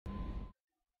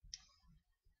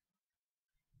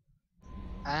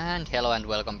And hello and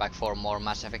welcome back for more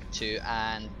Mass Effect 2,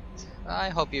 and I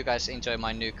hope you guys enjoy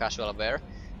my new casual wear.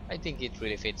 I think it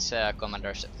really fits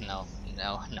Commander's... No,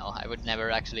 I would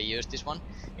never actually use this one.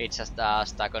 It's just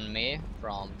stuck on me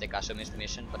from the Kasumi's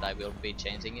mission, but I will be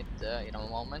changing it in a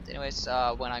moment. Anyways,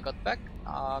 when I got back,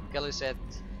 Kelly said...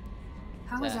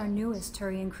 How is our newest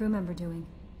Turian crew member doing?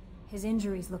 His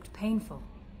injuries looked painful.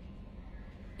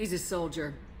 He's a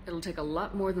soldier. It'll take a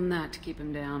lot more than that to keep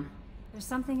him down. There's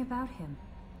something about him.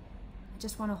 I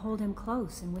just want to hold him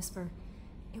close and whisper,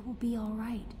 "It will be all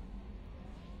right."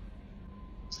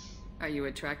 Are you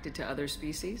attracted to other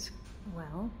species?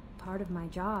 Well, part of my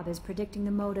job is predicting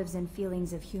the motives and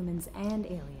feelings of humans and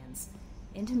aliens.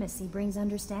 Intimacy brings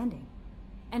understanding.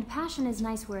 And passion is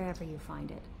nice wherever you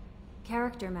find it.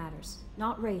 Character matters,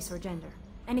 not race or gender.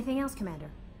 Anything else,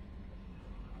 Commander?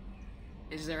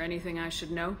 Is there anything I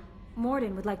should know?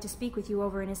 Morden would like to speak with you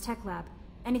over in his tech lab.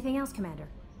 Anything else, Commander?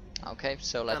 Okay,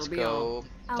 so let's That'll be go all.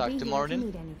 I'll talk be to here Morden. if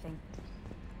you need anything.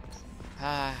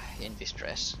 In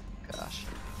distress. Gosh,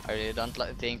 I really don't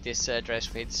think this dress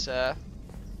fits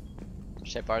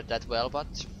Shepard that well,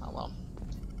 but oh well.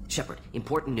 Shepard,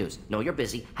 important news. Know you're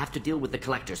busy. Have to deal with the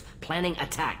collectors. Planning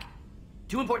attack.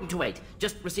 Too important to wait.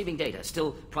 Just receiving data.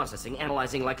 Still processing,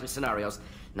 analyzing likely scenarios.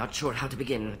 Not sure how to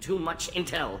begin. Too much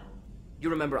intel. You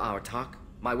remember our talk?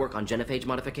 My work on genophage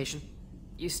modification?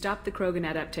 You stopped the Krogan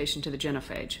adaptation to the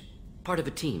genophage. Part of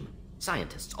a team.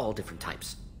 Scientists, all different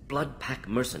types. Blood Pack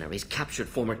mercenaries captured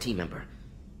former team member.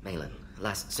 Malin,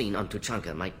 last seen on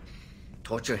Tuchanka, might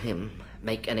torture him,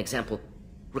 make an example.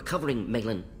 Recovering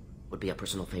Malin would be a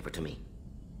personal favor to me.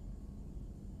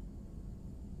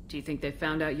 Do you think they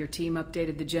found out your team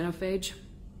updated the genophage?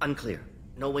 Unclear.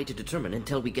 No way to determine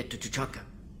until we get to Tuchanka.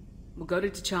 We'll go to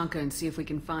Tuchanka and see if we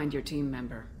can find your team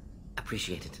member.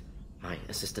 Appreciate it. My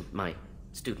assistant, my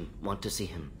student, want to see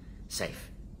him safe.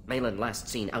 Malin last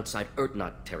seen outside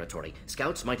Erdnot territory.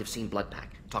 Scouts might have seen Bloodpack.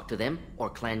 Talk to them or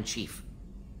clan chief.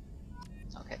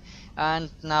 Okay, and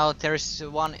now there is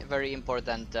one very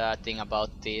important thing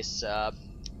about these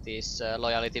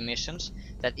loyalty missions,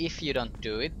 that if you don't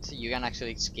do it, you can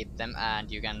actually skip them and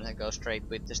you can go straight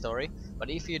with the story. But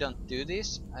if you don't do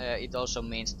this, it also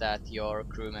means that your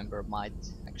crew member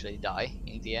might actually die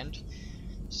in the end.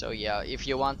 So yeah, if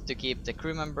you want to keep the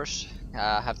crew members,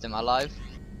 have them alive,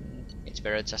 it's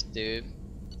better just to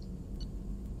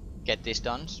get this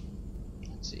done.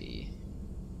 Let's see.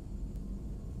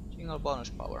 Single bonus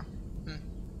power.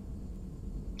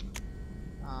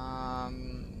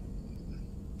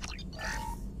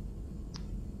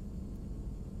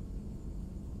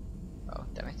 Oh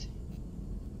damn it.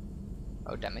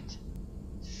 Oh damn it.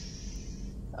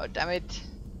 Oh damn it.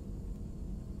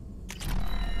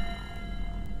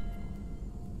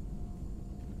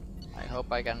 I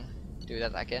hope I can do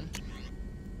that again.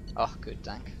 Oh good,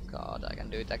 thank God I can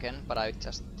do it again, but I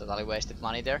just totally wasted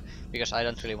money there because I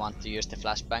don't really want to use the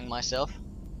flashbang myself.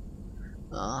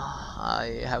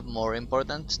 I have more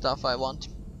important stuff I want.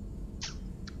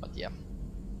 But yeah,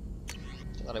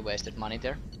 totally wasted money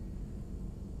there.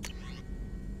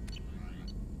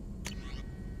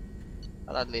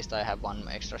 But at least I have one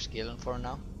extra skill for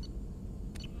now.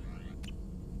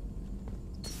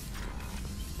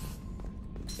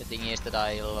 The thing is that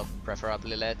I'll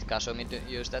preferably let Kasumi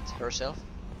use that herself.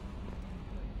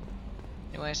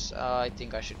 Anyways, I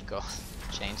think I should go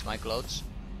change my clothes.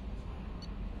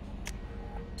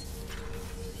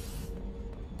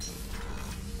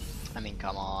 I mean,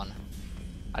 come on.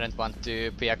 I don't want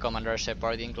to be a Commander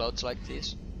Shepard in clothes like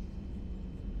this.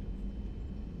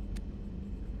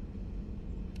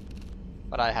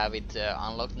 But I have it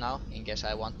unlocked now, in case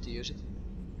I want to use it.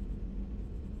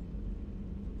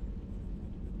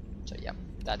 So yeah,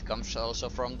 that comes also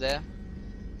from the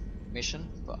mission,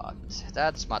 but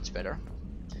that's much better.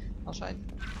 Also, I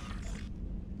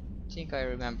think I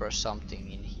remember something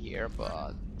in here,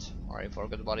 but I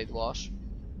forgot what it was.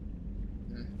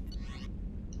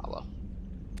 Oh well.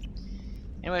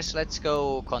 Anyways, let's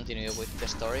go continue with the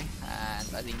story,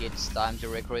 and I think it's time to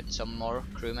recruit some more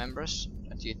crew members.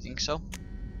 Do you think so?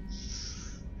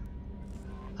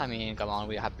 I mean, come on,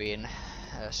 we have been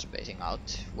spacing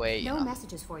out way No enough.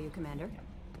 messages for you, Commander.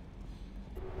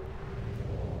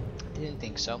 Didn't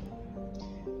think so.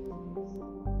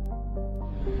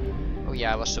 Oh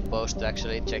yeah, I was supposed to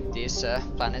actually check these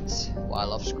planets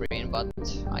while off screen, but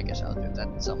I guess I'll do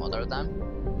that some other time.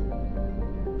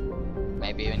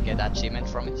 Maybe even get achievement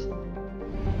from it.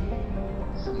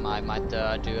 I might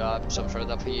do some sort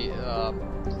of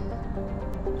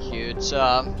huge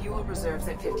Fuel reserves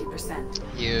at 50%.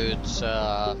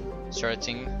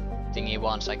 searching thingy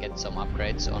once I get some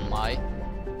upgrades on my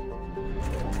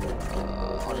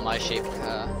on my ship,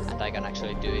 and I can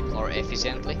actually do it more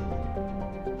efficiently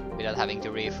without having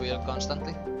to refuel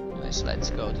constantly. Anyways, let's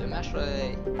go to mass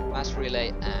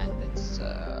relay, and let's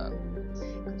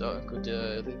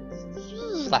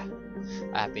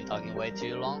I have been talking way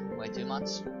too long, way too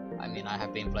much. I mean, I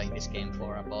have been playing this game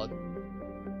for about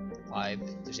 5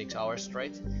 to 6 hours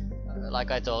straight.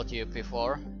 Like I told you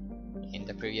before in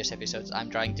the previous episodes, I'm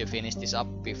trying to finish this up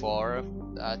before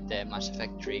the Mass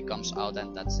Effect 3 comes out,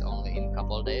 and that's only in a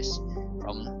couple days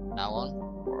from now on,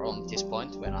 or from this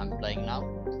point when I'm playing now.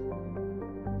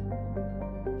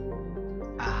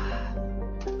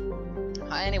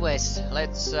 Anyways,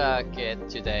 let's get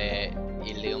to the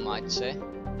Ilium, I'd say.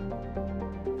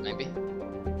 Maybe.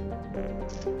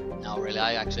 No, really,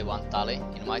 I actually want Tali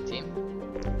in my team.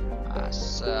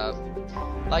 As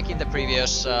like in the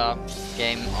previous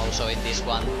game, also in this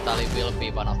one, Tali will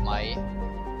be one of my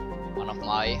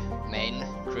main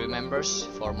crew members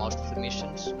for most of the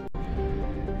missions.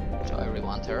 So I really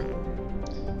want her.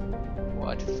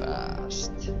 Quite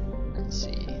fast. Let's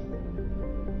see.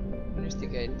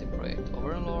 Investigate the project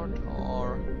overlord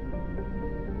or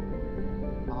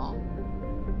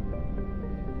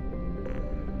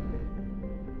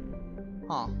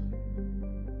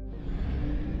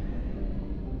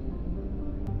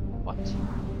What?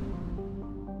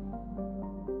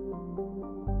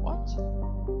 What?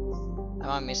 Am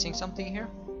I missing something here?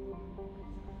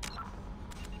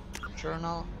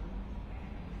 Journal.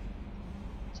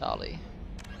 Tali.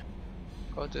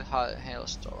 Go to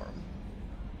Hailstorm.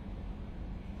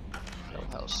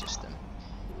 Health system.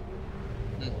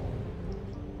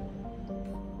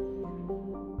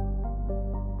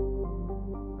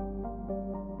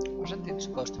 Wasn't it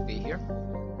supposed to be here?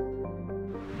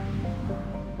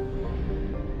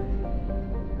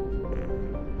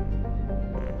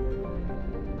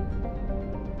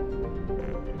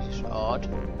 This is odd.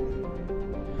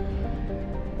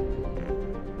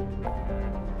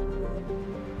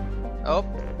 Oh,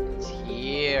 it's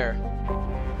here.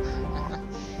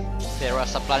 There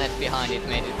was a planet behind it,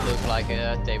 made it look like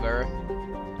they were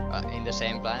in the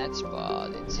same planets, but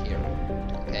it's here.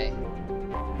 Okay.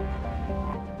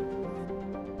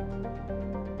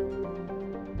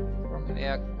 From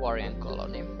the Aquarian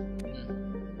colony.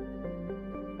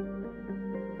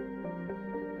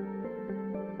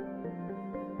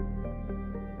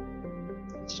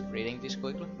 Just reading this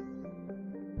quickly.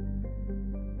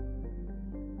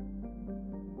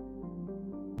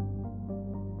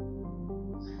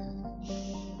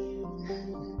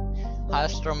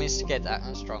 Hailstorm is get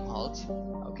a stronghold.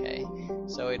 Okay,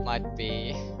 so it might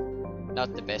be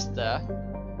not the best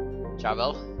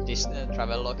travel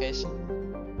location.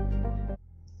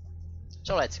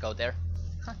 So let's go there.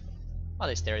 What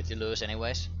is there to lose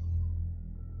anyways?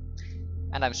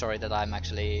 And I'm sorry that I'm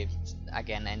actually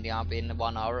again ending up in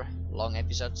 1 hour long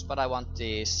episodes, but I want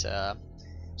these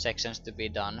sections to be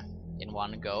done in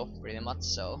one go pretty much,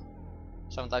 so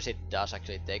sometimes it does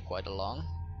actually take quite a long.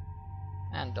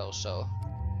 And also,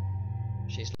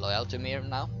 she's loyal to me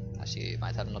now, as you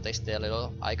might have noticed the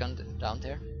little icon down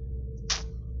there.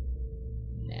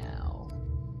 Now,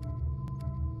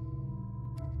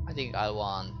 I think I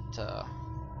want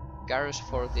Garrus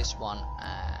for this one,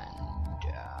 and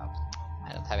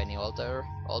I don't have any old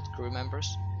crew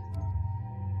members.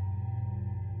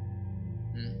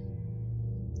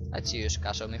 Let's use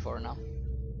Kasumi for now.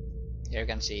 Here you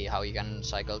can see how you can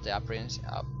cycle the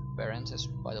appearances,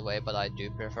 by the way, but I do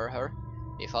prefer her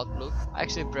default look. I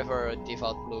actually prefer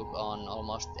default look on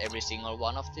almost every single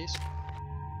one of these.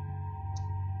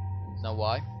 Don't know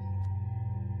why.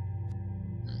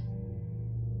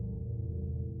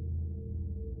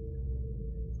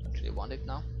 Don't really want it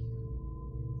now.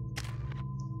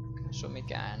 Okay, so we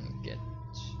can get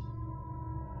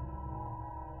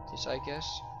this, I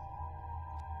guess.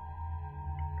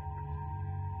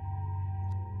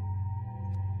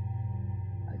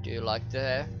 Do you like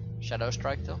the Shadow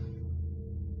Strike though?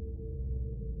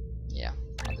 Yeah,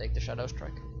 I'll take the Shadow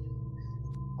Strike.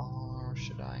 Or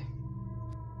should I?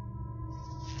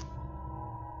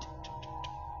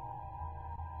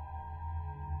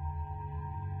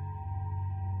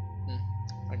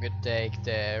 I could take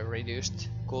the reduced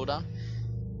cooldown,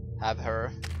 have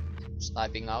her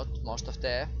sniping out most of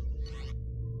the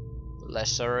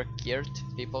lesser geared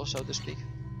people, so to speak.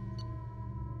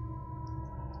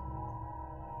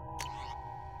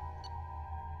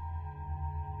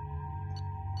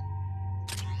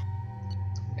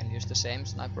 The same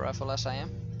sniper rifle as I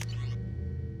am,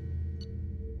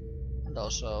 and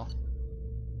also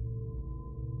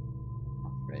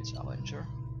upgrade Avenger.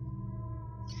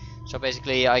 So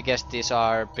basically I guess these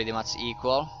are pretty much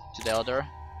equal to the other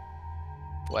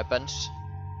weapons.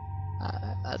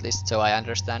 At least so I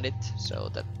understand it, so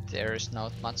that there is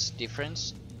not much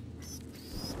difference.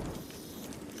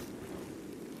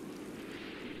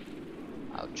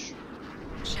 Ouch.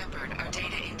 Shepard, our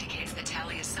data indicates that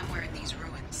Tali is somewhere in these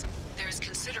ruins. There is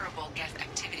considerable Geth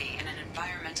activity and an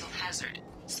environmental hazard.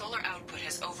 Solar output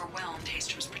has overwhelmed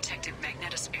Hastrom's protective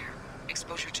magnetosphere.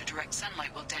 Exposure to direct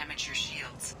sunlight will damage your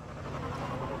shields.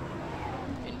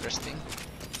 Interesting.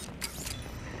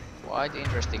 Quite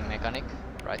interesting mechanic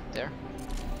right there.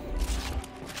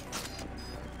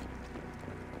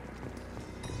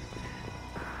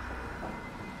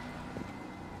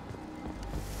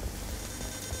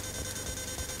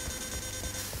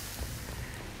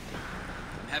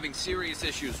 Having serious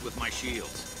issues with my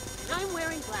shields. I'm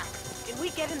wearing black. Can we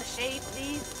get in the shade,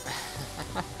 please?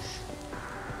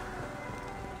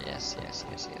 Yes.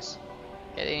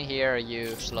 Get in here,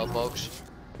 you slowpokes.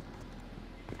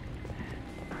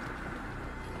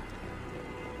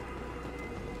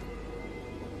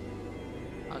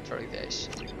 Outer days.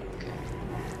 Okay.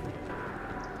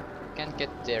 Can't get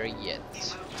there yet. The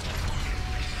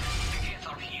Geth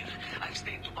are here. I've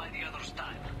stayed to buy the others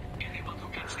time. Anyone who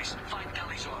gets this, find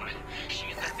Talizora. She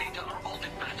and that data are all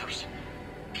that matters.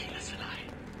 Keyless and I.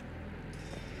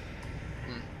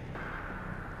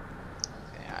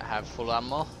 Okay, I have full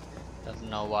ammo. Don't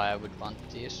know why I would want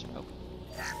these. Oh.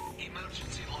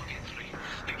 Emergency log entry.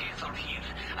 The Geth are here.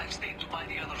 I've stayed to buy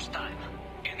the others time.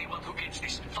 Anyone who gets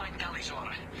this, find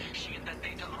Talizora. She and that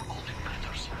data are all that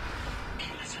matters.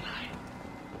 Keyless and I.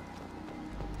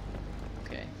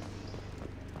 Okay.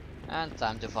 And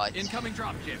time to fight. Incoming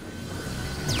dropship.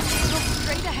 Look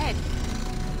straight ahead.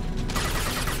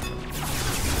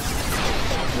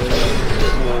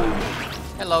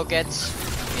 Hello, Gets.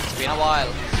 It's been a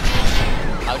while.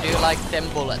 How do you like them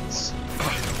bullets?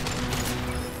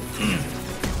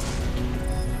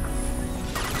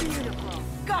 Beautiful.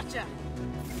 Gotcha.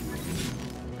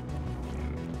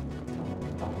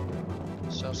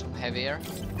 So some heavier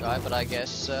guy, but I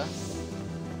guess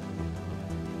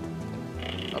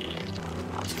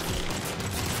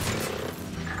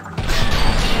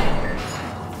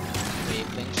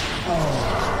weaklings.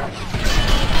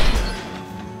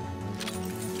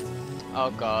 Oh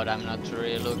god, I'm not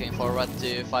really looking forward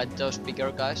to fight those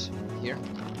bigger guys here.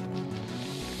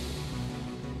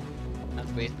 Not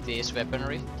with this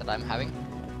weaponry that I'm having.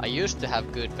 I used to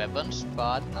have good weapons,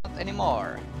 but not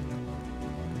anymore.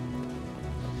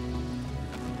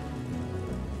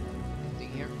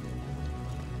 Anything here?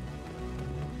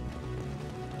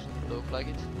 Doesn't look like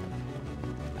it.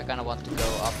 I kinda want to go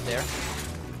up there.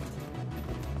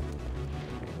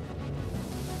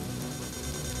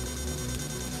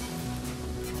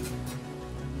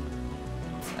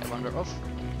 I wander off.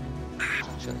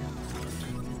 Actually,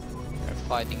 they're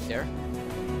fighting there.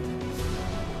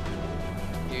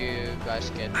 Do you guys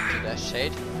get to the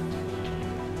shade?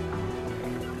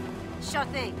 Sure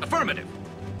thing. Affirmative.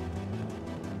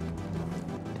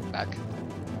 Get back.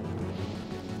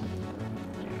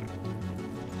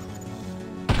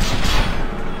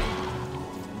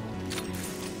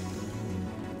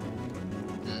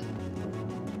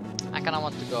 I kinda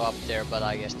want to go up there, but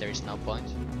I guess there is no point.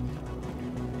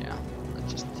 Yeah,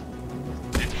 let's just...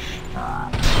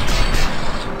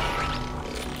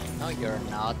 No, you're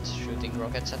not shooting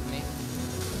rockets at me.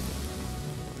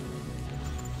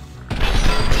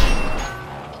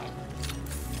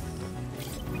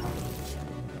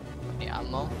 Any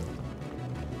ammo?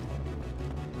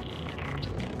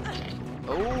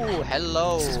 Oh,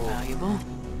 hello! This is valuable.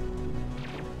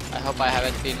 I hope I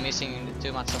haven't been missing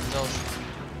too much of those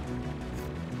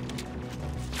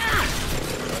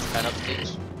kind of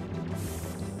things.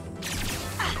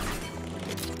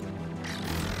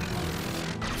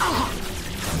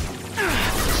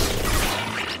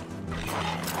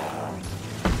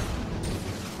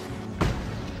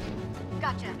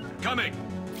 Gotcha. Coming.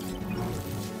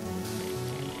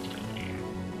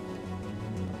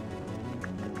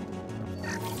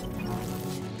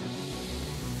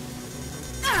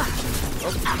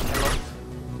 Oh, hello.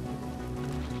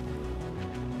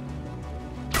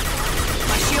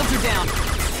 My shields are down.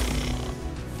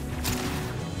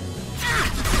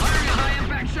 Firing a high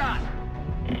impact shot.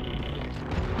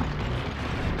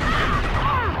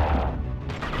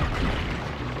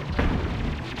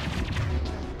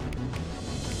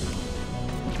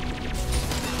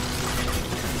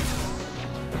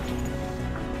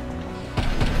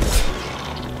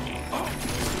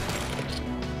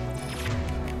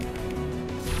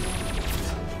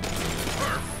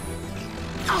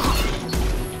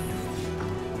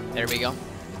 There we go.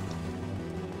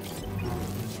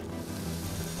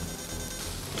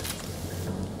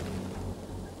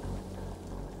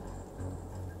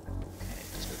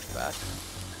 bad.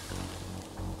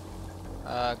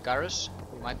 Garrus,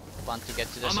 you might want to get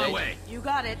to the On my stage. way. You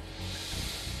got it.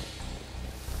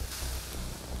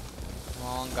 Come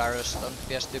on, Garrus, don't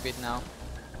be a stupid now.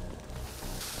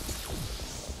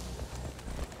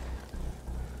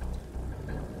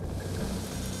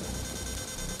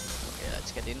 Okay,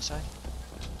 let's get inside.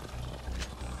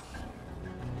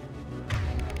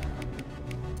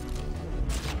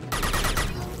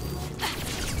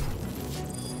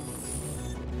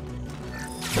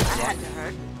 That had to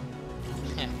hurt.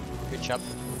 Yeah, good job.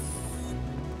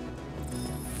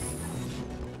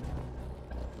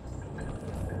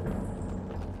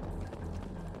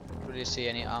 Do you see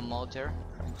any ammo there?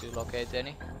 Trying to locate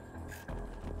any.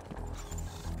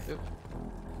 Oop.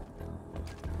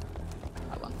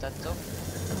 I want that though.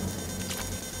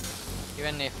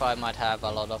 Even if I might have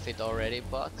a lot of it already,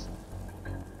 but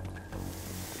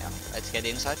yeah, let's get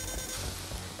inside.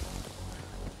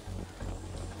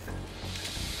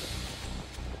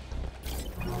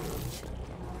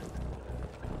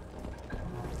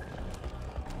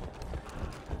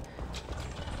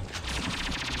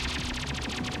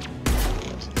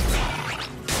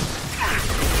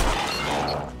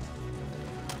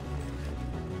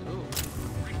 Ooh.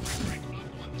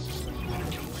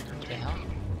 The hell?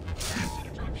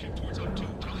 Dropship towards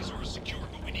Owwww. Talisaur is secure,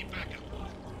 but we need backup.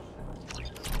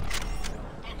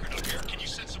 Bunkered up here. Can you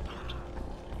send support?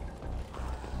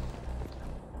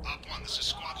 Op 1, this is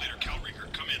squad leader Cal Reeker.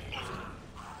 Come in. Over.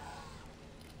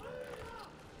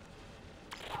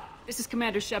 This is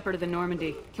Commander Shepard of the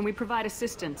Normandy. Can we provide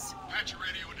assistance? Patch your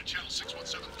radio into channel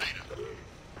 617 Theta.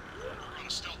 We're on a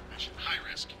stealth mission. High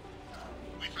risk.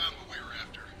 We found what we were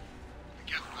after.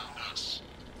 The Geth found us.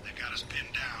 They've got us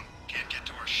pinned down. Can't get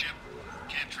to our ship.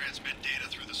 Can't transmit data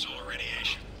through the solar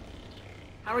radiation.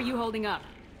 How are you holding up?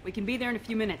 We can be there in a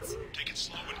few minutes. Take it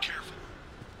slow and careful.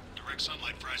 Direct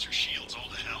sunlight fries your shields all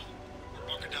to hell. We're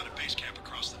bunkered down at base camp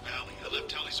across the valley. I left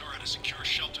Talisaur at a secure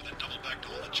shelter that doubled back to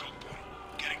hold the choke point.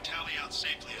 Getting Tali out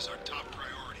safely is our top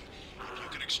priority. If you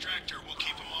can extract her, we'll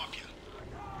keep them off you.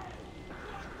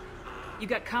 You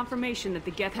got confirmation that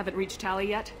the Geth haven't reached Tali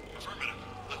yet? Affirmative.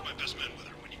 Left my best men with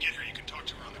her. When you get here, you can talk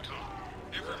to her on the comm.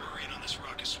 Every Marine on this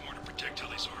rock is sworn to protect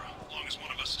Talisaur. As long as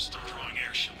one of us is still drawing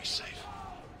air, she'll be safe.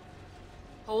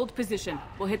 Hold position.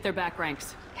 We'll hit their back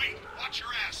ranks. Wait! Watch your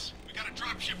ass! We got a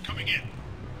dropship coming in.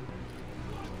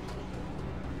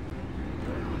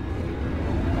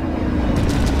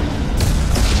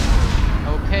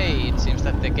 Okay, it seems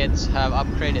that the Geths have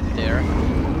upgraded their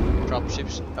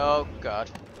dropships. Oh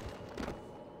god.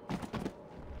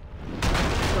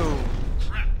 Oh.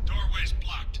 Crap, doorway's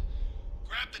blocked.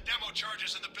 Grab the demo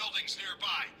charges in the buildings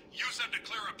nearby. Use them to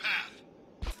clear a path.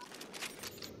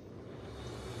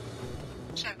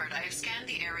 Shepard, I have scanned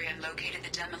the area and located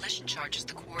the demolition charges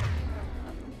the coordinate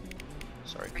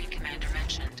Sorry. commander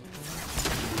mentioned.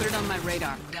 Put it on my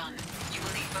radar. Done. You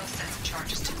will need both sets of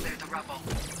charges to clear the rubble.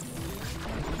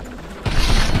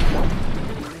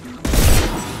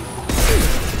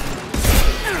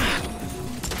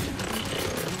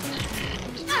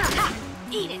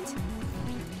 Eat it.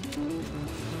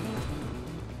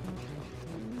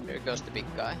 There goes the big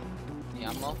guy. Any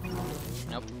ammo?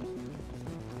 Nope.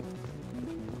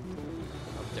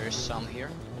 Oh, there is some here.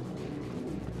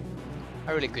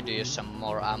 I really could use some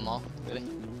more ammo, really.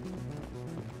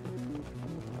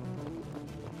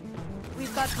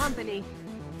 We've got company.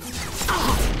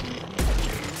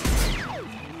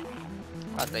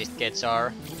 At least Geths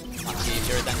are much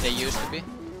easier than they used to be.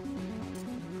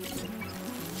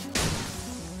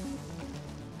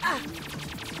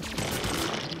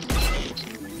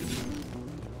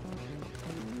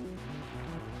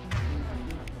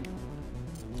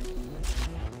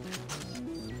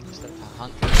 Is that a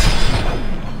hunter?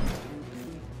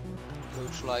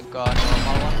 Looks like a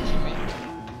normal one to me.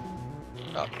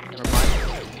 Oh, never mind.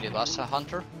 It was a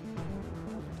hunter.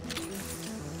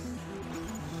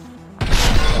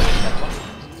 That one.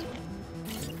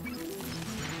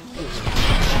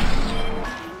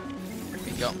 Here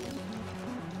we go.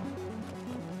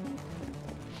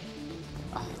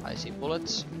 Ah, I see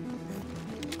bullets.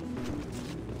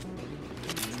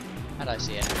 And I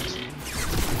see enemies.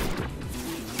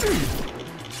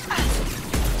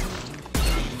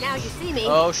 Now you see me.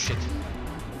 Oh shit.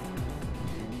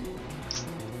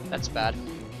 That's bad.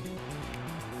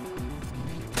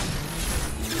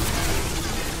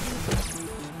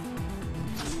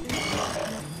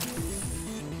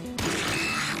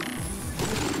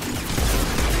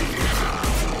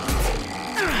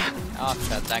 Oh,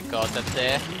 thank god that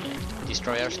the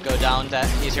destroyers go down that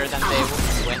easier than they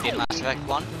went in Mass Effect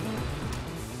 1.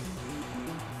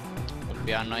 Would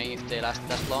be annoying if they last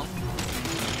that long.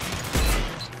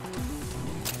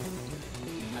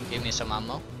 Give me some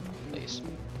ammo, please.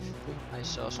 I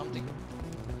saw something.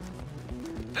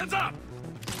 Heads up!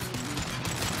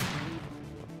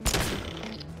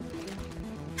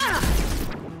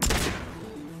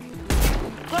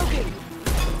 Logan!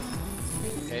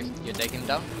 Okay, you take him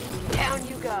down. Down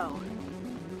you go.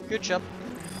 Good job.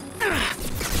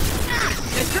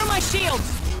 They threw my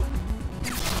shields!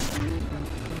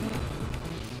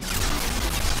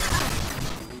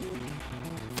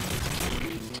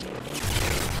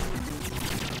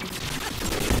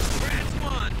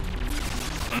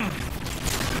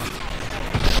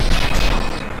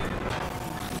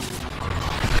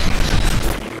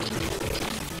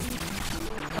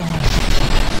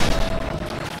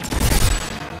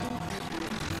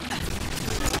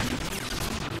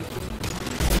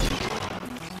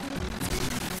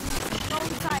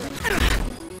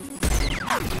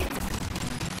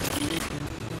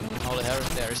 Holy hell,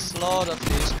 there's a lot of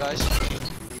these guys.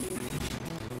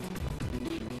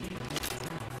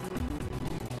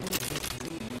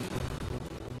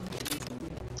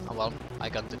 Oh well, I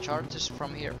got the charges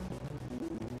from here.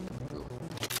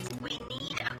 We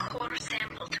need a core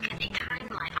sample to get a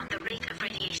timeline on the rate of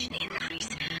radiation increase,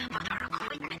 but our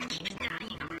equipment keeps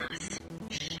dying on us.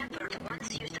 Shepard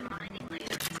once used a mining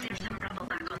laser to clear some rubble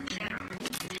back on Therum.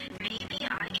 Maybe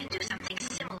I can do something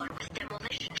similar with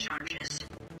demolition charges.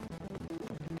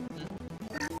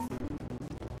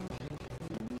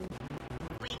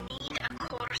 We need a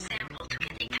core sample to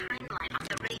get a timeline on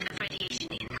the rate of radiation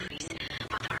increase,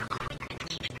 but our equipment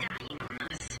keeps dying on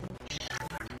us.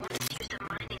 Shepard once used a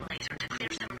mining laser to clear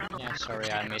some rubble Yeah, back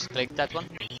sorry, on I Therum. misclicked that one.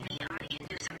 Maybe I can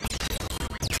do something similar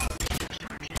with demolition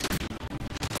charges.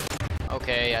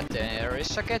 Okay, and there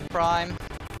is a get prime.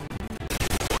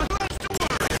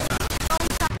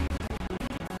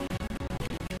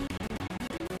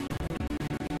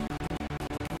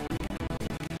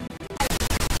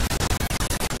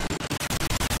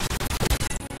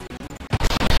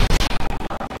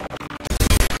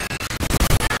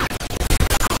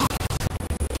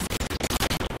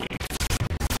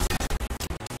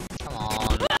 Come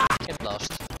on, get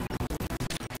lost.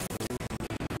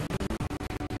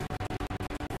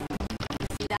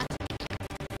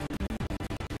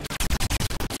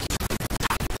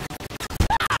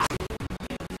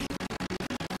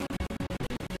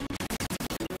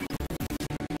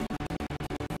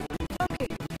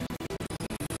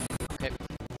 Okay.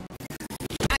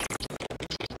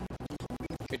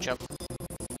 Good job.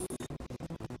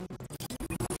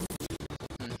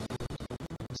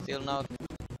 Still not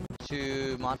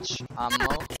too much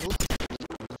ammo. Oop.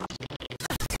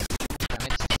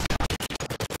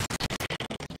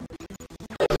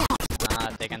 Damn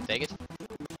it. They can take it.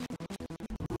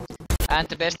 And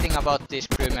the best thing about these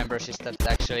crew members is that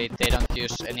actually they don't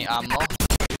use any ammo.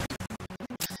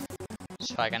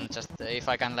 So I can just, if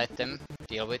I can let them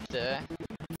deal with the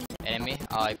enemy,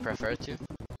 I prefer to.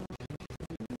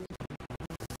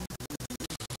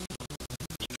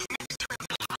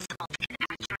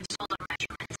 Accurate solar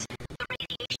measurements. The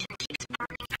radiation keeps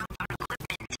burning out our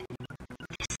equipment.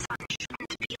 This sun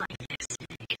shouldn't be like this.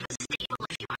 It was stable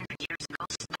a few hundred years ago.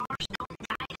 Stars don't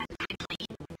die that quickly.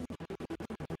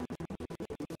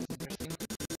 Interesting.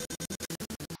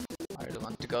 I really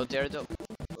want to go there though.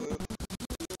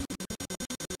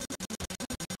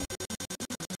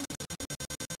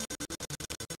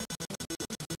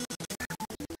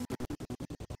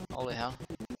 Holy hell.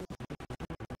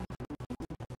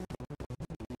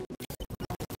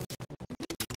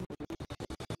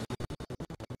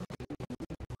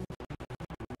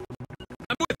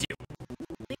 I'm with you.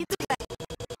 Lead the way.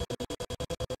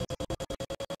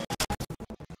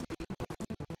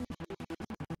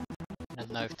 I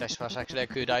don't know if this was actually a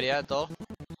good idea at all.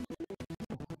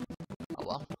 Oh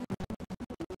well.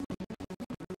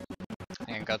 I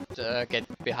can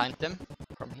get behind them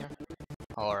from here.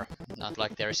 Or not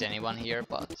like there's anyone here,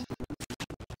 but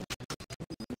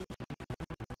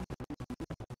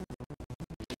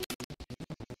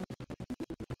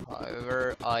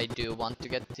however, I do want to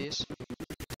get this.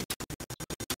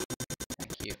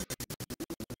 Thank you.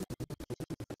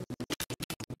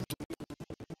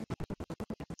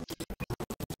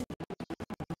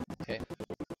 Okay.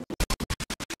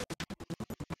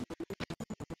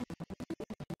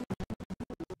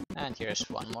 And here's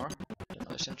one more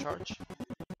demolition charge.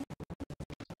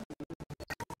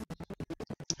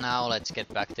 Now let's get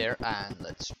back there and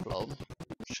let's blow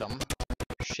some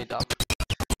shit up.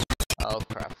 Oh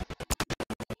crap.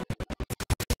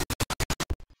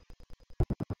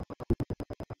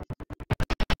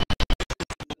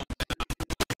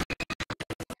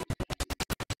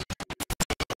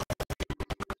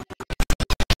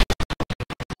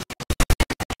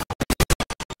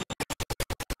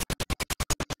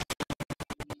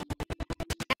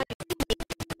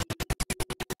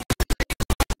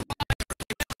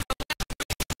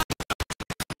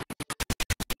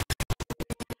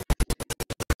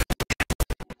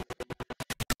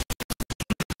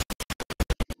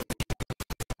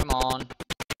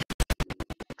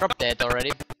 Drop dead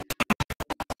already.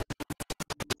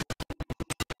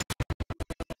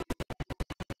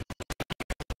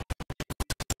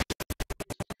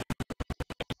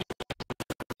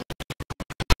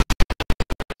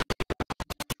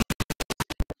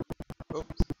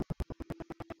 Oops.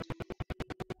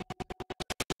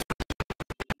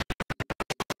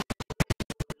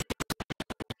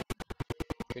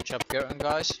 Good job,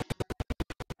 guys.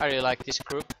 I really like this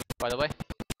group, by the way.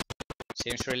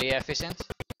 Seems really efficient.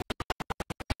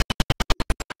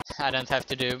 I don't have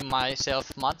to do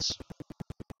myself much.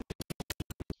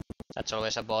 That's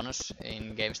always a bonus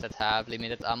in games that have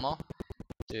limited ammo,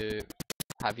 to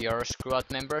have your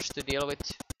squad members to deal with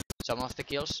some of the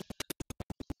kills.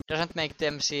 Doesn't make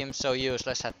them seem so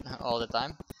useless all the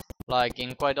time. Like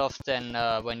in quite often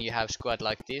when you have squad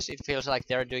like this, it feels like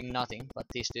they're doing nothing, but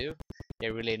these do.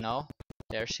 They really know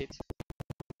their shit.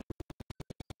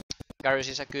 Garrus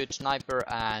is a good sniper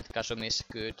and Kazumi is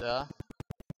good.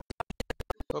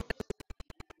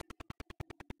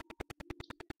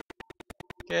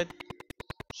 Get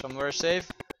somewhere safe.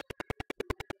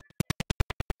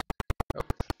 Oh.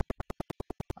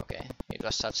 Okay, it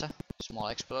was such a small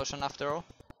explosion after all.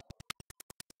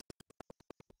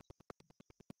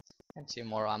 Can see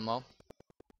more ammo.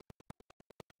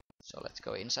 So let's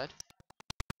go inside.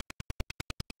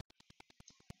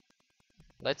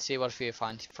 Let's see what we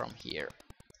find from here.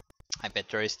 I bet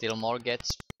there is still more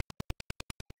gets.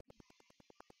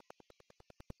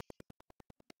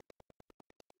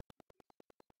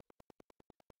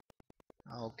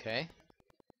 Okay.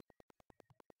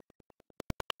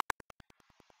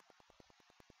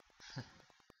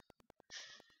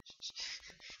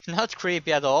 Not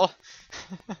creepy at all.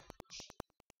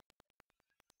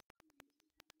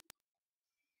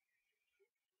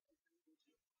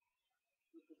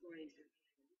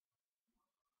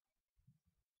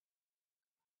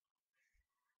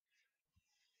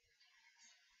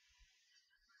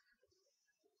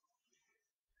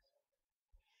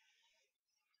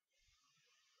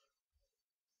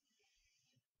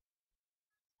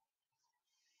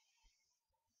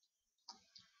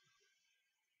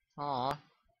 Aw,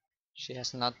 she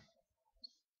has not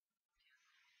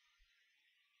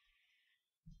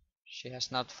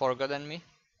forgotten me.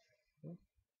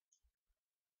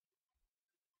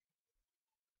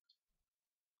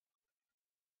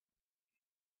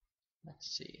 Let's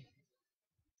see.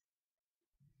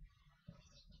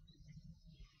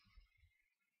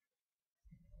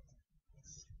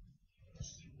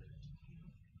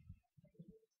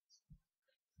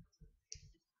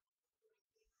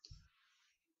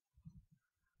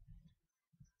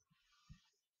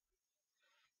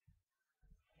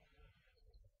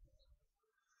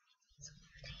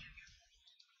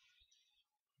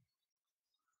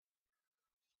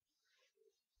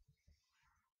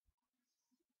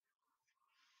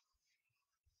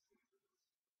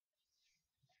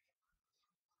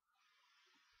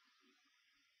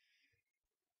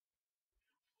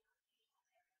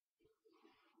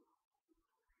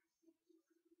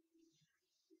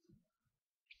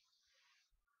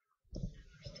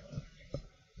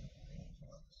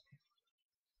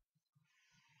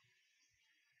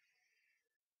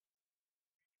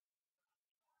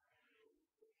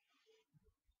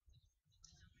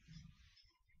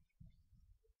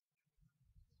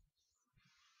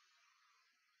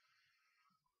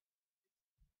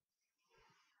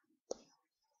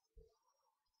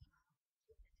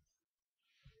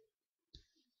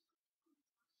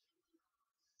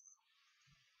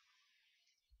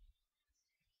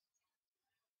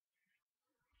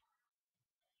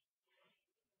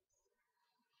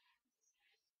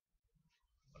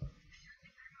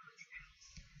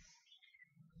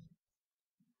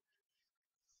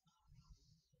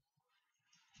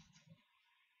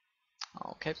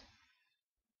 Okay.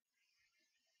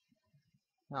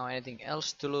 Now anything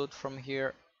else to loot from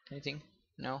here? Anything?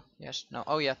 No? Yes? No?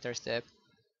 Oh yeah, there's the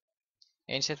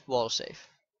ancient wall safe.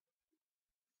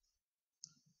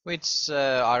 Which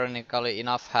ironically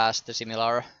enough has the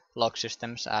similar lock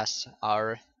systems as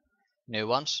our new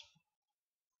ones.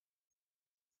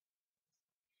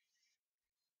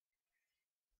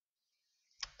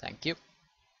 Thank you.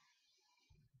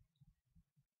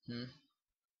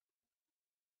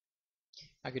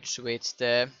 I could switch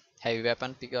the heavy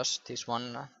weapon because this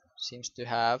one seems to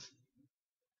have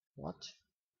what?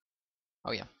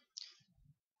 Oh yeah.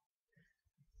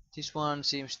 This one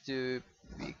seems to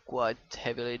be quite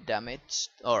heavily damaged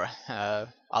or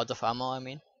out of ammo, I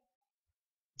mean.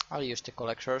 I'll use the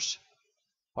collector's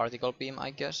particle beam, I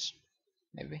guess.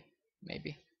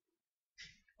 Maybe.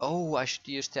 Oh, I should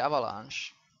use the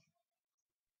avalanche.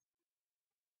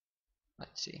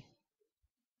 Let's see.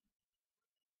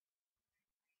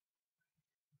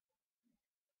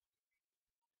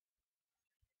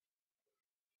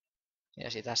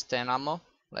 Yes, it has 10 ammo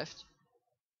left.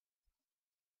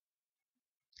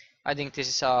 I think this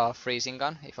is a freezing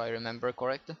gun, if I remember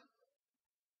correctly.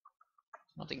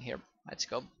 Nothing here. Let's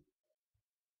go.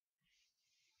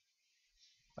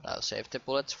 But I'll save the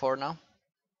bullets for now.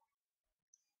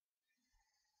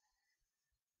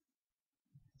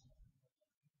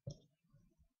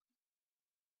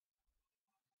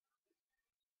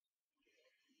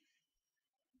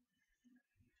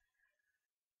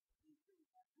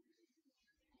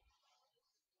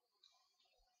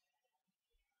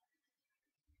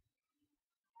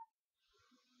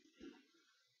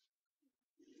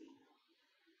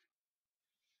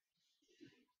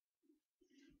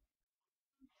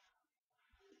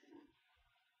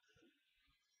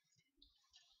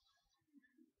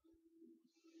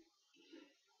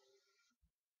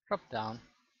 Drop down.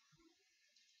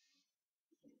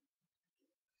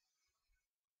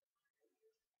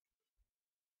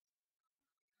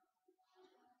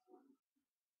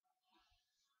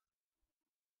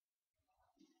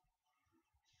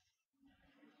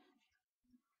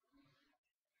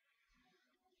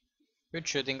 Good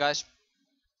shooting, guys.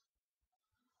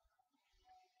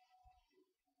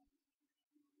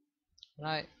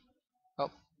 Right.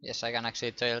 Oh, yes, I can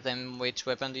actually tell them which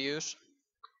weapon to use.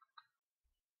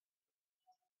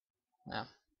 Yeah.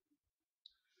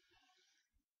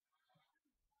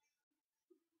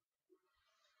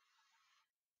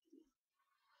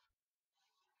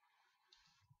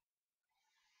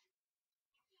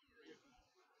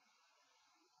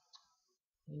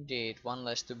 Indeed, one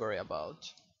less to worry about.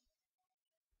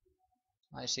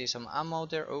 I see some ammo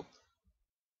there. Oh.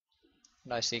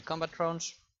 And I see combat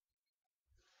drones.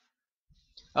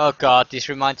 Oh god, this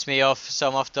reminds me of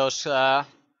some of those uh,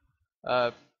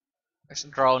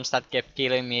 drones that kept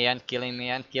killing me and killing me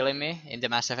and killing me in the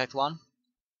Mass Effect 1.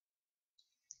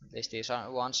 At least these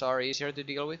ones are easier to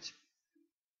deal with.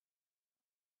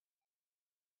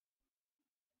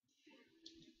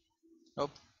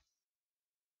 Nope.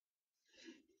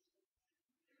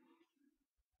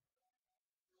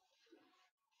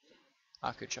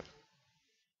 Ah, good job.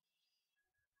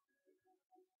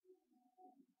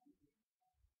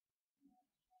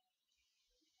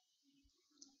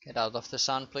 Get out of the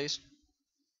sun, please.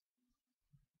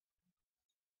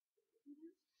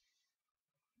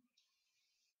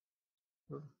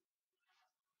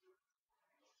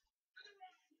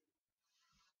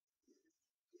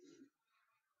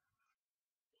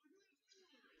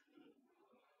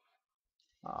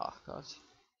 Oh god.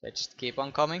 They just keep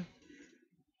on coming.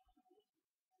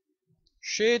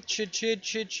 Shit, shit, shit,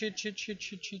 shit, shit, shit, shit,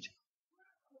 shit, shit.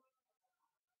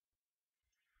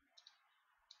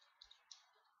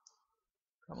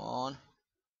 Come on.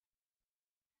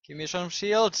 Give me some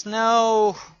shields.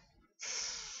 No!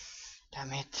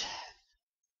 Damn it.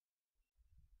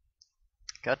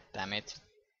 God damn it.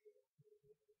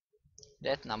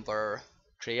 Death number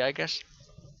 3, I guess.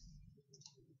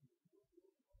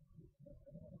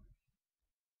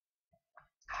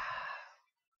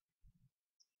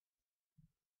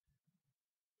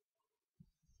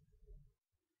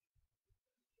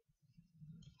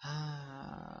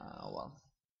 Well.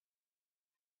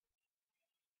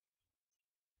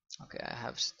 Okay, I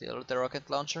have still the rocket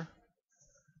launcher.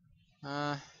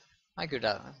 I could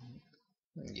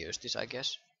use this, I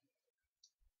guess.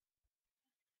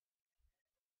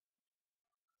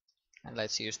 And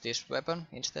let's use this weapon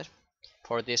instead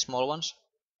for these small ones.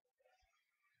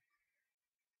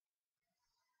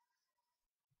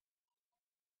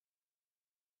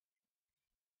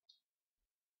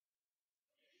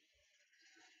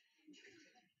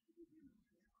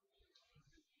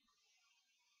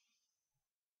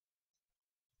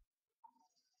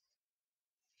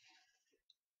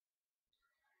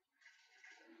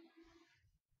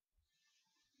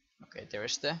 Okay, there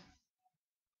is the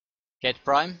Get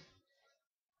Prime.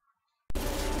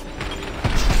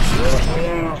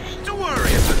 Don't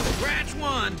worry about it. Scratch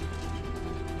one.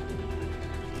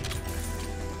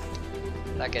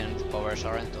 Again, the powers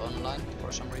aren't online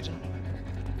for some reason.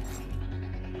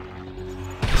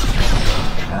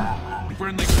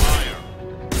 Friendly fire.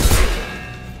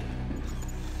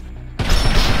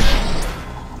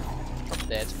 Drop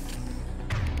dead.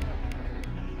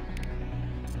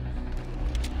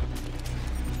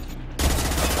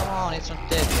 Come on, it's not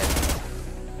dead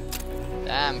yet.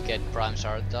 Damn, Get Primes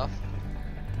are tough.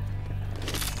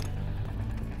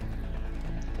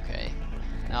 Okay,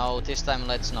 now this time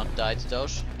let's not die to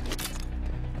those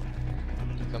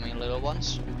incoming little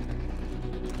ones.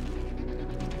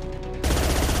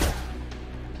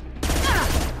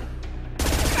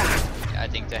 Yeah, I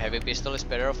think the heavy pistol is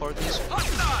better for this.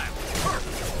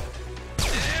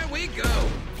 There we go.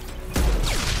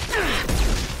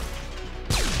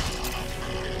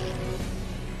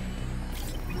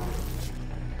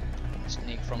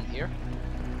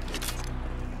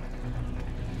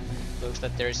 Looks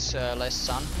that there's less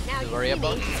sun Now to you worry see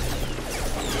about. me.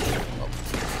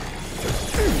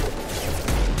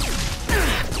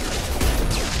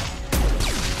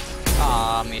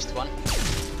 Ah, missed one.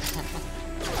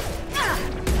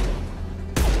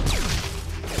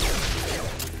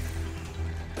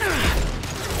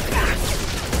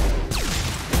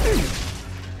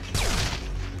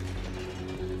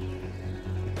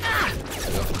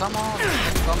 Oh, come on,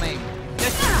 coming.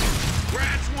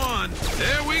 Scratch one.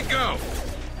 There we go.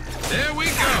 There we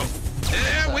go.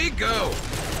 There we go.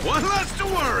 One less to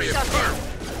worry about.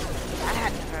 That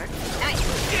had to hurt. Nice.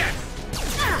 Yes.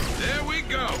 There we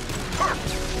go.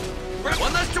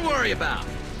 One less to worry about.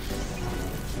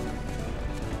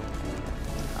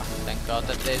 Oh, thank God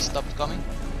that they stopped coming.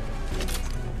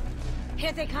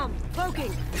 Here they come.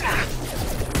 Cloaking.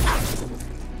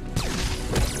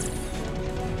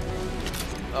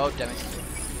 Oh, damn it.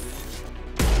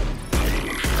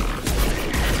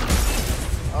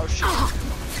 Oh shit.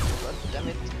 God damn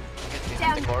it. Get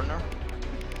behind the corner.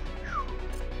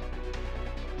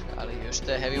 I'll use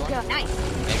the heavy one. Nice.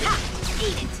 Maybe.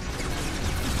 Eat it.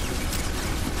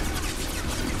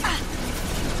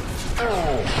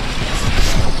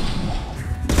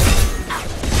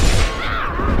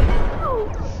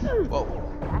 Whoa.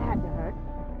 That had to hurt.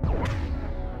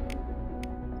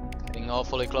 Getting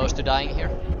awfully close to dying here.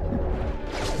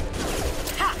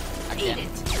 Ha! Again. Eat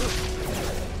it.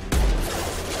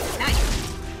 Nice.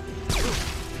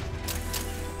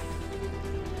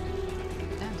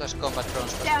 And those combat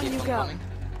drones that Down keep you on go. coming.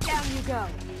 Down you go.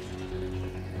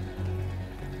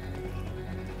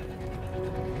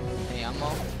 Any ammo?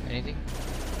 Anything?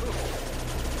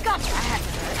 Gotcha. That had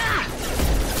to hurt.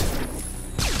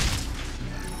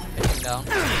 Heading down.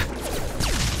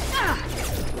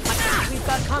 We've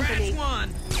got company. Scratch one.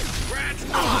 Scratch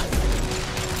one.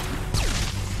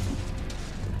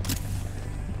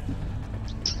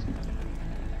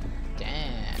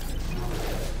 Damn.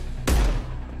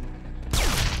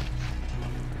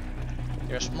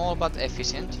 You're small but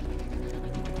efficient.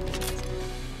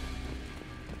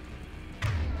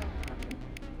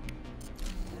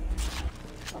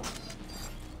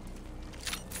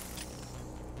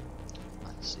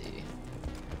 Let's see.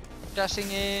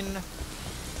 Dashing in.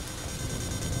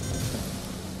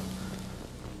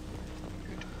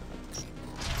 Good.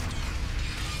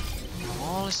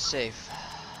 All is safe.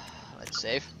 Let's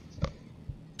save.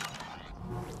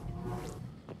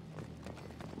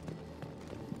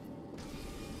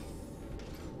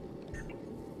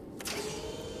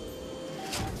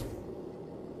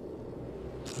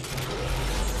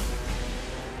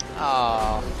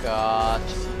 Oh God.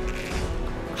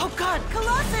 Oh God,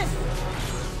 Colossus!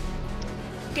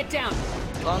 Get down.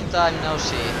 Long time no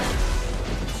see.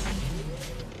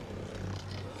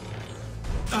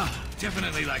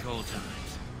 Definitely like old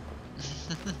times.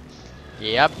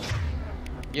 Yep.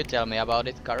 You tell me about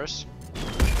it, Karus.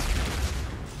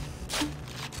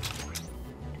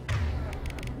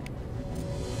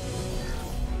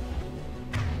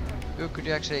 Who could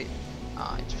you actually...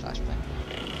 Ah, it's flashbang.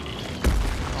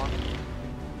 Come on.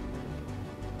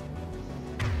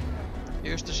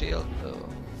 Use the shield. Oh.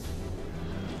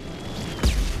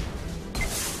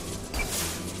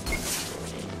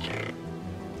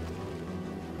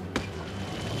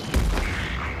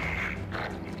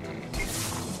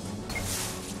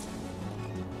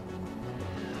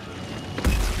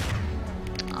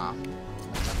 Ah,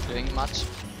 not doing much.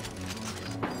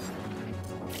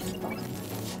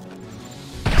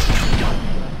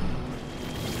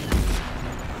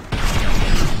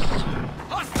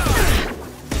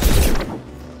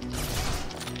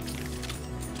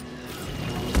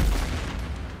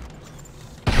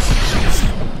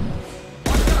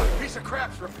 Piece of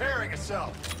crap's repairing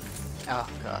itself. Oh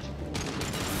God.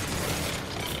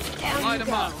 Down Light you 'em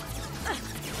go. up.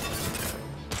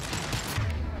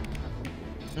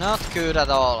 Not good at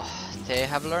all. They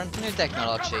have learned new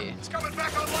technology. It's coming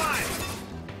back online.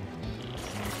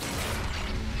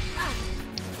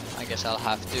 I guess I'll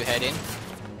have to head in.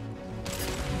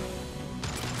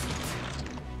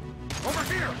 Over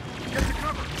here. Get to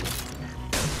cover.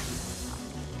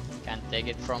 Can't take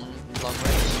it from long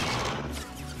range.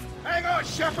 Hang on,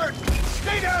 Shepard.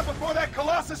 Stay down before that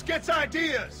Colossus gets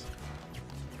ideas.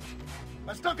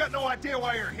 I still got no idea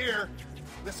why you're here.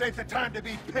 This ain't the time to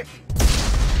be picky.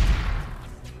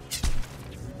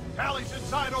 Tally's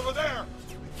inside over there.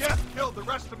 The Geth killed the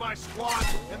rest of my squad,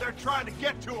 and they're trying to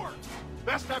get to her.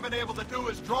 Best I've been able to do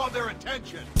is draw their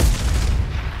attention.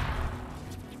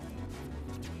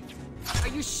 Are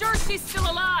you sure she's still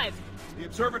alive? The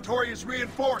observatory is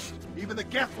reinforced. Even the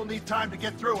Geth will need time to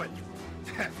get through it.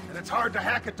 And it's hard to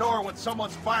hack a door when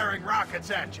someone's firing rockets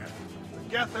at you. The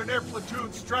Geth are near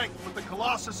platoon strength, but the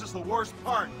Colossus is the worst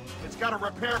part. It's got a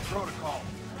repair protocol.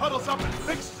 Huddles up and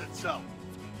fixes itself.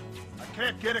 I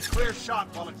can't get a clear shot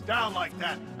while it's down like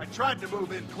that. I tried to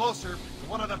move in closer, but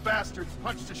one of the bastards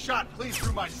punched a shot clean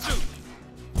through my suit.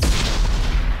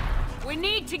 We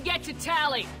need to get to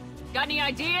Tally. Got any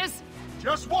ideas?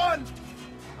 Just one!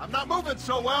 I'm not moving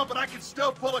so well, but I can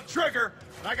still pull a trigger,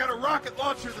 and I got a rocket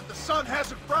launcher that the sun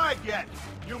hasn't fried yet.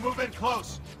 You move in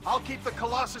close. I'll keep the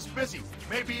Colossus busy,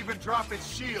 maybe even drop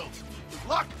its shields. With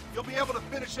luck, you'll be able to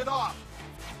finish it off.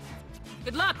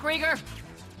 Good luck, Rieger.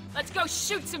 Let's go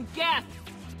shoot some Geth.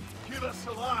 Keep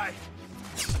alive.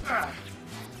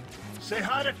 Say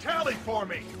hi to Tally for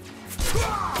me.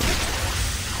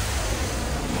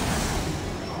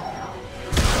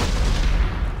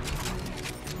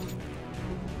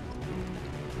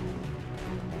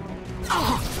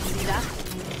 Oh, see that?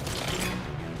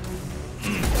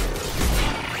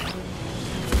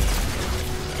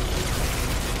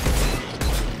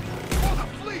 Oh, the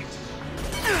fleet!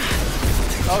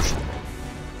 Oh, shit.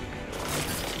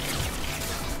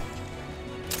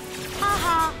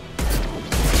 Haha.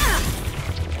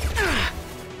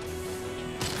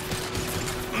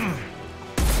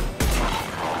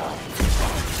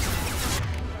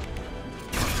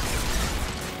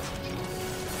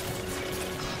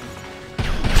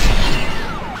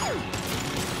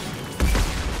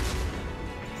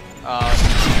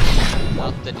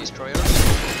 Not the destroyers.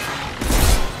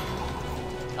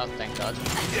 Oh, thank God.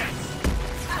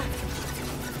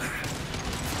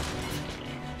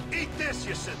 Eat this,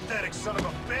 you synthetic son of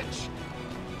a bitch!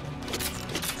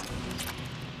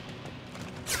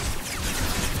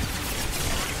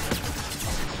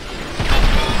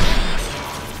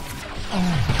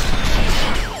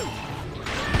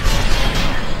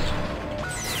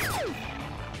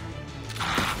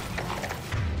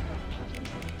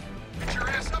 Get your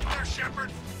ass up there,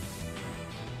 Shepard!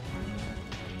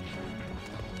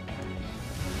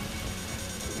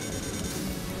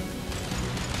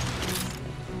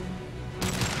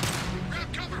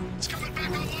 Grab cover! It's coming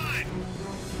back online!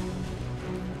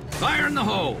 Fire in the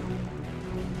hole!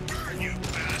 Burn, you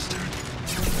bastard!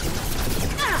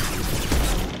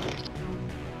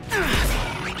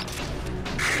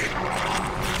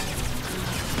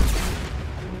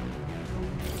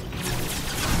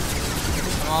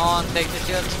 Come on, take the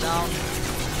shields down.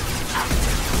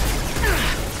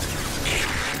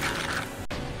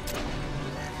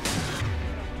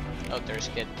 Oh, there's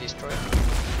Get Destroyer.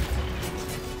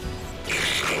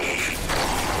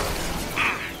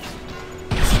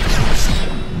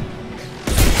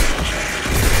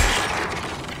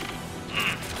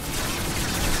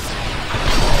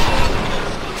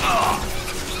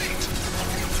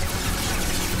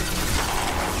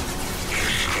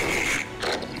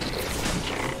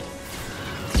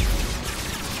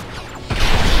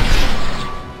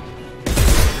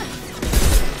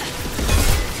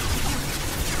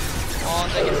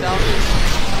 Take it down.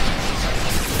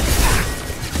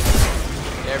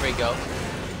 There we go.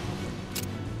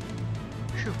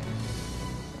 Phew.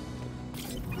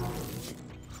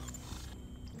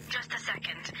 Just a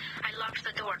second. I locked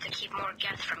the door to keep more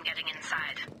Geth from getting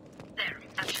inside. There,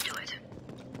 that should do it.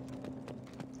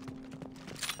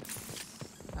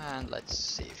 And let's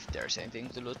see if there's anything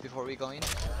to loot before we go in.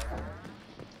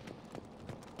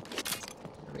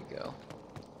 There we go.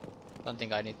 Don't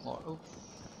think I need more. Ooh.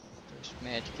 There's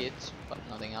med kits, but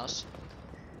nothing else.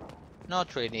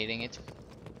 Not really needing it.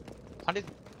 How did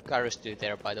Garrus do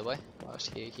there, by the way? Was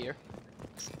he here?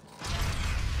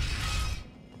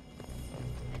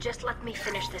 Just let me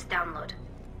finish this download.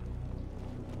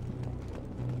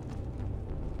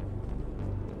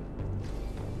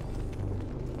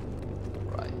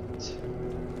 Right.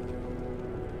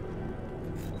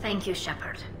 Thank you,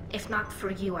 Shepard. If not for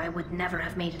you, I would never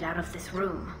have made it out of this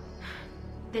room.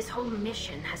 This whole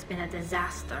mission has been a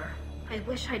disaster. I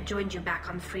wish I'd joined you back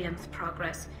on Freedom's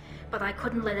Progress, but I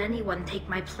couldn't let anyone take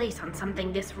my place on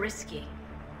something this risky.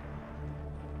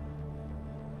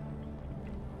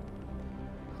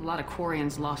 A lot of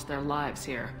Quarians lost their lives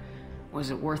here.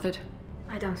 Was it worth it?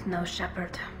 I don't know,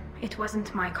 Shepard. It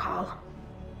wasn't my call.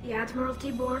 The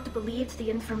Admiralty Board believed the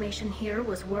information here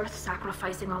was worth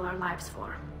sacrificing all our lives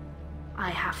for. I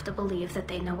have to believe that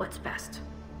they know what's best.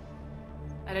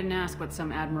 I didn't ask what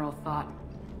some admiral thought.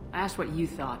 I asked what you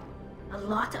thought. A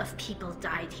lot of people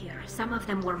died here. Some of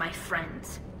them were my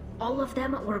friends. All of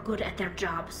them were good at their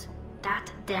jobs.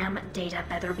 That damn data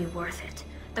better be worth it.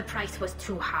 The price was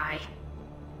too high.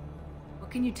 What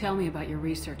can you tell me about your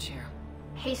research here?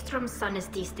 Haystrom's sun is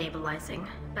destabilizing.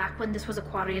 Back when this was a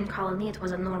Quarian colony, it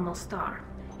was a normal star.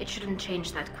 It shouldn't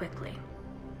change that quickly.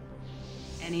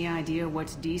 Any idea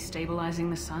what's destabilizing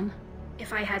the sun?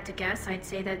 If I had to guess, I'd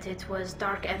say that it was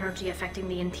dark energy affecting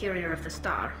the interior of the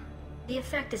star. The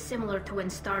effect is similar to when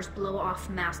stars blow off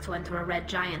mass to enter a red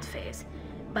giant phase.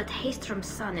 But Haystrom's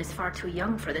sun is far too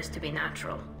young for this to be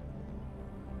natural.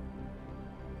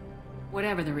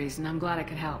 Whatever the reason, I'm glad I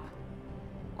could help.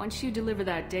 Once you deliver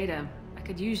that data, I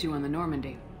could use you on the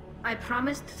Normandy. I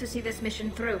promised to see this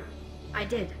mission through. I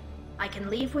did. I can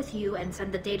leave with you and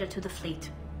send the data to the fleet.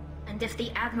 And if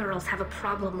the admirals have a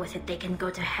problem with it, they can go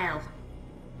to hell.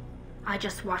 I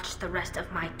just watched the rest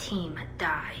of my team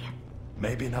die.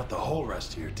 Maybe not the whole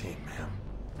rest of your team, ma'am.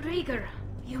 Rieger,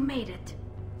 you made it.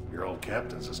 Your old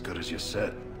captain's as good as you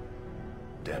said.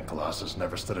 Damn Colossus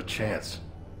never stood a chance.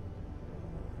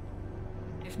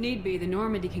 If need be, the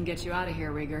Normandy can get you out of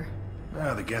here, Rieger.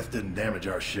 The Geth didn't damage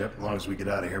our ship. As long as we get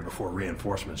out of here before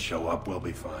reinforcements show up, we'll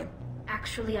be fine.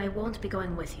 Actually, I won't be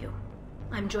going with you.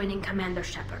 I'm joining Commander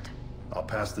Shepard. I'll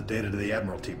pass the data to the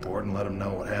Admiralty board and let them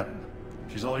know what happened.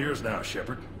 She's all yours now,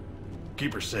 Shepard.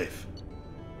 Keep her safe.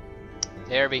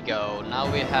 There we go. Now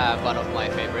we have one of my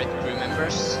favorite crew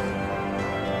members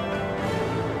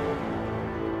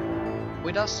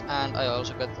with us, and I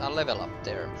also got a level up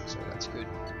there, so that's good.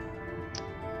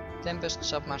 Tempest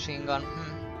submachine gun.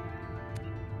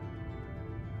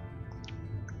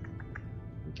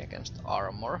 Against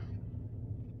armor.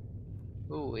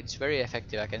 Ooh, it's very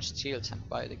effective against shields and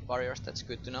biotic barriers. That's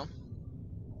good to know.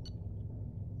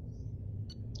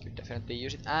 Could definitely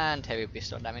use it. And heavy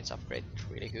pistol damage upgrade.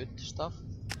 Really good stuff.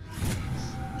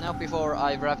 Now, before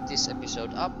I wrap this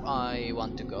episode up, I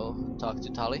want to go talk to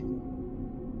Tali.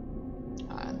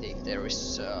 And if there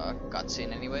is a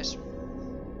cutscene anyways.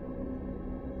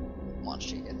 Once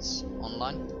she gets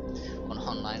online.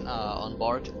 On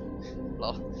board.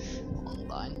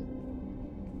 Online.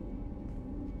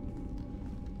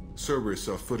 Cerberus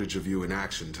saw footage of you in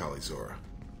action, Talizora.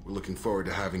 We're looking forward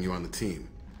to having you on the team.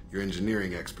 Your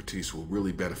engineering expertise will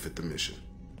really benefit the mission.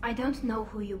 I don't know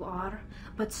who you are,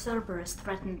 but Cerberus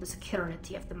threatened the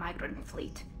security of the migrant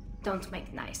fleet. Don't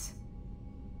make nice.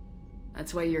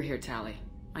 That's why you're here, Tali.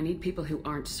 I need people who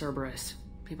aren't Cerberus.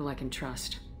 People I can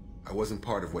trust. I wasn't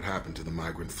part of what happened to the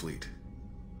migrant fleet,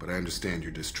 but I understand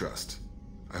your distrust.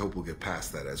 I hope we'll get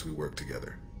past that as we work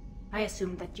together. I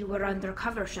assumed that you were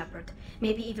undercover, Shepard.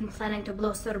 Maybe even planning to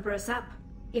blow Cerberus up.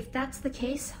 If that's the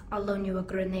case, I'll loan you a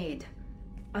grenade.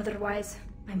 Otherwise,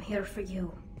 I'm here for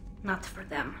you, not for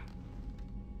them.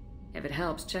 If it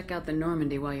helps, check out the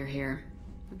Normandy while you're here.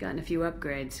 We've gotten a few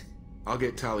upgrades. I'll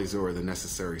get Talizora the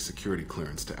necessary security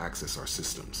clearance to access our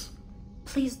systems.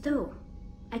 Please do.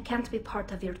 I can't be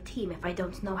part of your team if I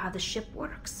don't know how the ship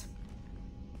works.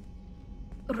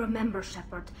 Remember,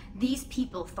 Shepard, these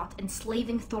people thought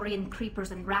enslaving Thorian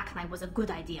creepers and Rachni was a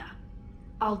good idea.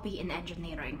 I'll be in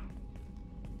engineering.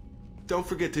 Don't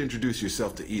forget to introduce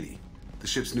yourself to EDI, the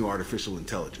ship's new artificial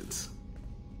intelligence.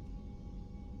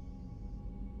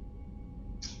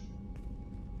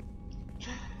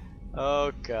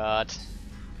 Oh god.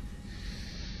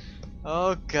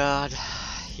 Oh god.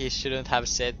 He shouldn't have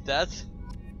said that.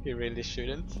 He really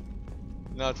shouldn't.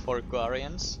 Not for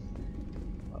Quarians.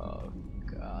 Oh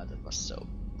god, that was so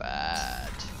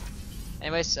bad.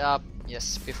 Anyways,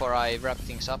 yes, before I wrap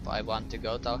things up, I want to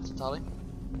go talk to Tali.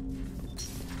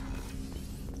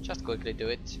 Just quickly do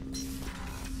it.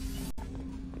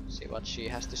 See what she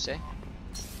has to say.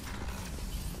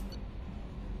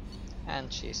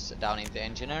 And she's down in the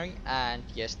engineering, and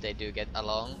yes, they do get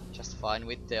along just fine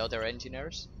with the other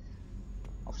engineers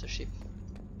of the ship.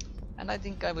 And I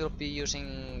think I will be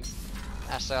using,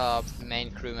 as a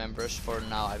main crew members for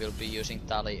now, I will be using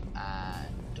Tali,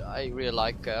 and I really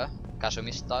like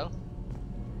Kasumi's style.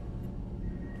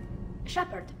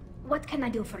 Shepard, what can I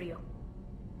do for you?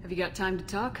 Have you got time to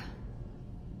talk?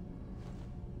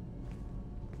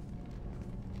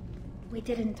 We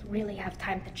didn't really have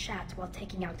time to chat while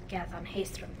taking out Geth on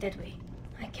Haystrom, did we?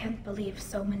 I can't believe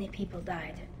so many people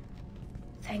died.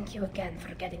 Thank you again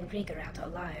for getting Rieger out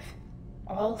alive.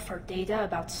 All for data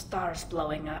about stars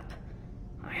blowing up.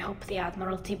 I hope the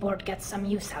Admiralty Board gets some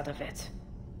use out of it.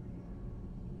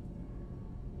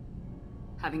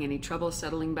 Having any trouble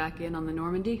settling back in on the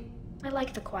Normandy? I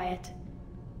like the quiet.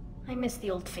 I miss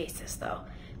the old faces, though.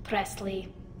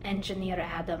 Presley, Engineer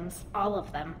Adams, all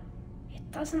of them.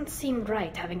 It doesn't seem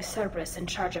right having Cerberus in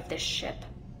charge of this ship.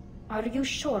 Are you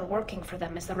sure working for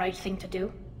them is the right thing to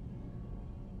do?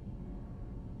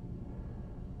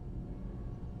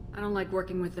 I don't like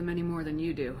working with them any more than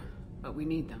you do, but we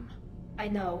need them. I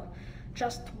know.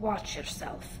 Just watch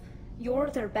yourself.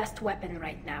 You're their best weapon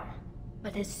right now.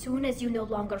 But as soon as you no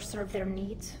longer serve their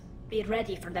needs, be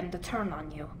ready for them to turn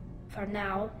on you. For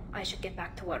now, I should get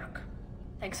back to work.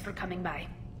 Thanks for coming by.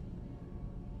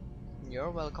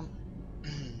 You're welcome.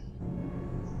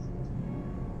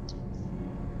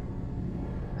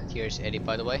 And here's Eddie,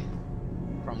 by the way,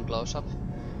 from Close Up.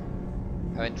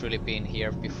 Haven't really been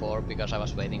here before because I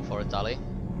was waiting for Tali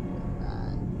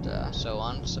and so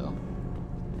on. So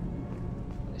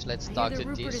let's talk to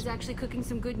Rupert this. is actually cooking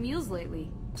some good meals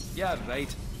lately. Yeah,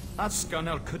 right. That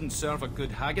scunner couldn't serve a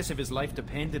good haggis if his life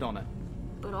depended on it.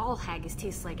 But all haggis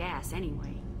tastes like ass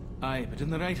anyway. Aye, but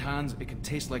in the right hands, it can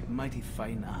taste like mighty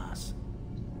fine ass.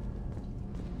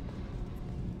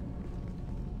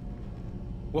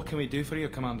 What can we do for you,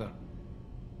 Commander?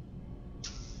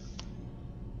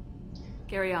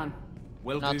 Carry on.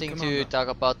 Nothing to talk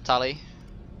about Tali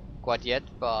quite yet,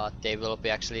 but they will be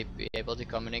actually be able to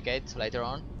communicate later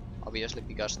on, obviously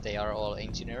because they are all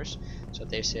engineers, so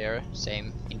they share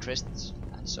same interests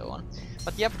and so on.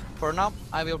 But yep, for now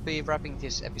I will be wrapping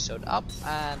this episode up,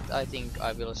 and I think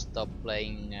I will stop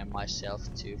playing myself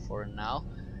too for now.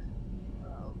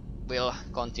 We'll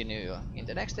continue in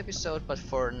the next episode, but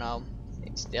for now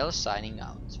it's still signing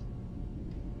out.